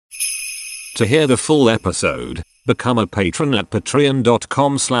To hear the full episode, become a patron at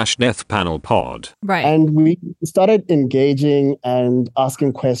patreon.com/deathpanelpod. Right. And we started engaging and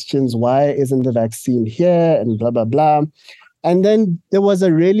asking questions. Why isn't the vaccine here? And blah, blah, blah. And then there was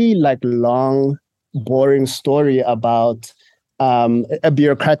a really long, boring story about a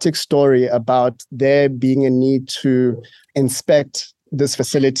bureaucratic story about there being a need to inspect this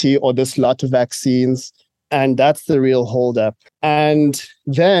facility or this lot of vaccines. And that's the real holdup. And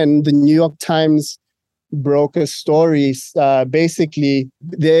then the New York Times broke a story. Basically,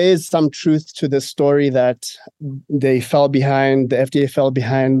 there is some truth to the story that the FDA fell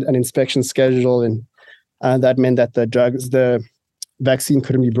behind an inspection schedule. And that meant that the vaccine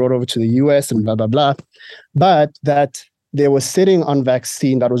couldn't be brought over to the US and blah, blah, blah. But that they were sitting on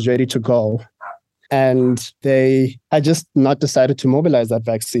vaccine that was ready to go. And they had just not decided to mobilize that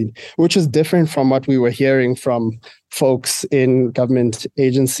vaccine, which is different from what we were hearing from folks in government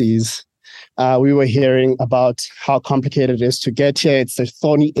agencies. We were hearing about how complicated it is to get here. It's a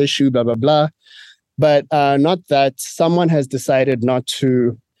thorny issue, blah, blah, blah. But not that someone has decided not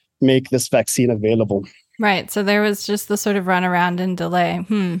to make this vaccine available. Right. So there was just the sort of runaround and delay.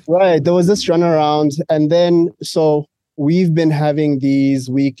 Right. There was this runaround. And then, so we've been having these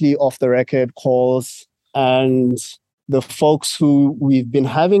weekly off-the-record calls, and the folks who we've been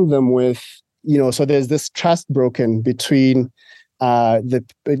having them with, so there's this trust broken between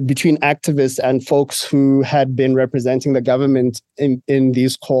activists and folks who had been representing the government in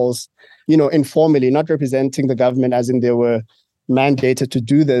these calls, informally, not representing the government as in they were mandated to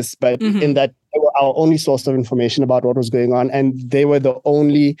do this, but in that they were our only source of information about what was going on, and they were the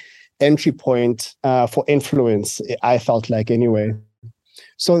only entry point for influence, I felt like anyway.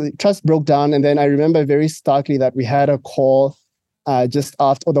 So the trust broke down. And then I remember very starkly that we had a call just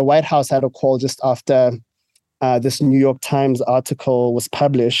after, or the White House had a call just after this New York Times article was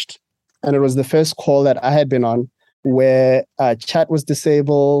published. And it was the first call that I had been on where chat was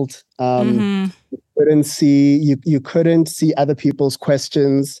disabled. You couldn't see other people's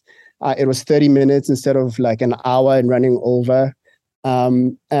questions. It was 30 minutes instead of an hour and running over.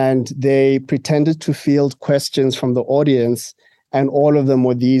 And they pretended to field questions from the audience, and all of them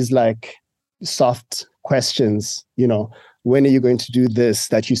were these soft questions, when are you going to do this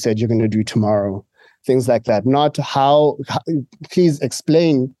that you said you're going to do tomorrow? Things like that. Not how please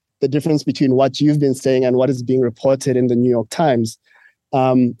explain the difference between what you've been saying and what is being reported in the New York Times,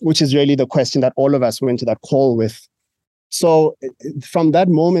 which is really the question that all of us went to that call with. So from that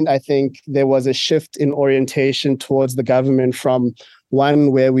moment, I think there was a shift in orientation towards the government from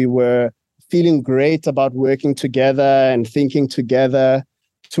one where we were feeling great about working together and thinking together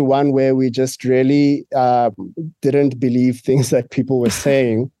to one where we just really didn't believe things that people were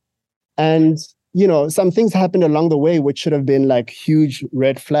saying. And, some things happened along the way which should have been huge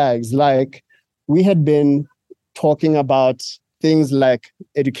red flags. We had been talking about things like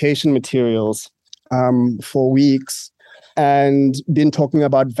education materials for weeks, and been talking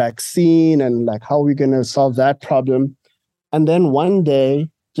about vaccine and how we're going to solve that problem. And then one day,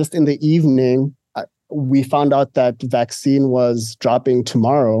 just in the evening, we found out that vaccine was dropping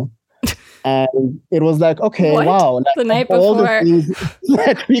tomorrow. And it was okay, what? Wow. The night all before. the things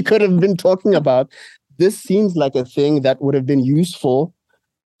that we could have been talking about, this seems like a thing that would have been useful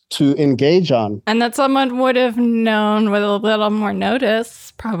to engage on. And that someone would have known with a little more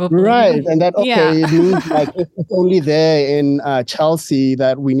notice, probably. Right. And that, it means it's only there in Chelsea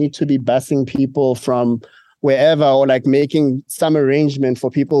that we need to be busing people from wherever, or making some arrangement for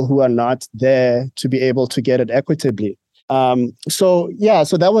people who are not there to be able to get it equitably. So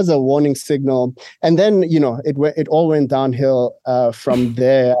that was a warning signal. And then, it all went downhill from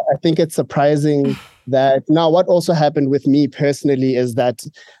there. I think it's surprising that now what also happened with me personally is that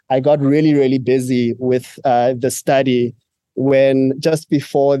I got really, really busy with the study when just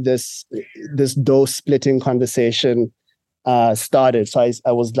before this dose splitting conversation started. So I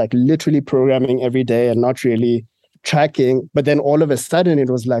was literally programming every day and not really tracking. But then all of a sudden it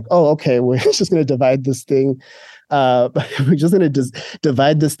was oh, okay, we're just going to divide this thing. We're just going to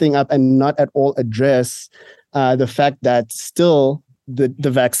divide this thing up and not at all address the fact that still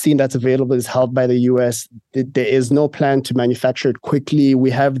the vaccine that's available is held by the US. There is no plan to manufacture it quickly. We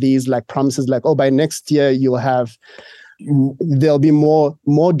have these promises oh, by next year there'll be more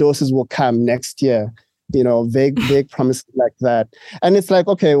doses will come next year. Vague promises like that. And it's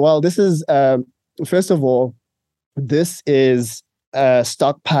okay, well, this is, first of all, this is a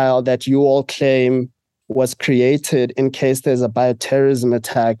stockpile that you all claim was created in case there's a bioterrorism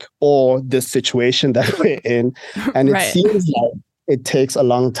attack or this situation that we're in. And it seems like it takes a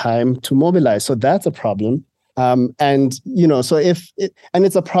long time to mobilize. So that's a problem. And so and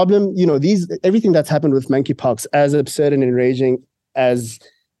it's a problem. Everything that's happened with monkeypox, as absurd and enraging as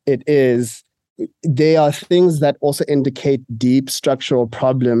it is, they are things that also indicate deep structural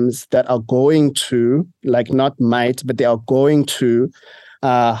problems that are going to, not might, but they are going to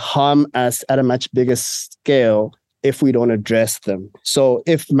harm us at a much bigger scale if we don't address them. So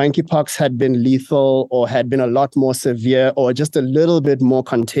if monkeypox had been lethal or had been a lot more severe or just a little bit more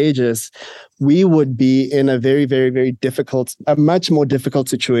contagious, we would be in a very, very, very a much more difficult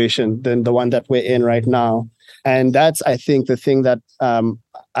situation than the one that we're in right now. And that's, I think, the thing that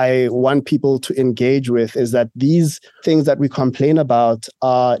I want people to engage with, is that these things that we complain about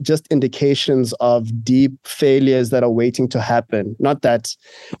are just indications of deep failures that are waiting to happen. Not that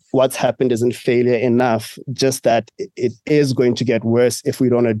what's happened isn't failure enough, just that it is going to get worse if we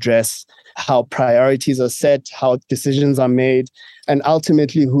don't address how priorities are set, how decisions are made, and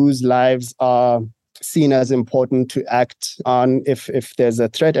ultimately whose lives are seen as important to act on if there's a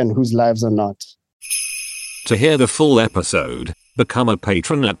threat, and whose lives are not. To hear the full episode, become a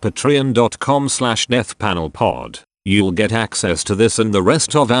patron at patreon.com/deathpanelpod. You'll get access to this and the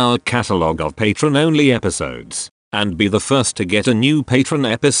rest of our catalog of patron-only episodes, and be the first to get a new patron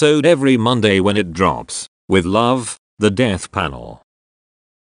episode every Monday when it drops. With love, the Death Panel.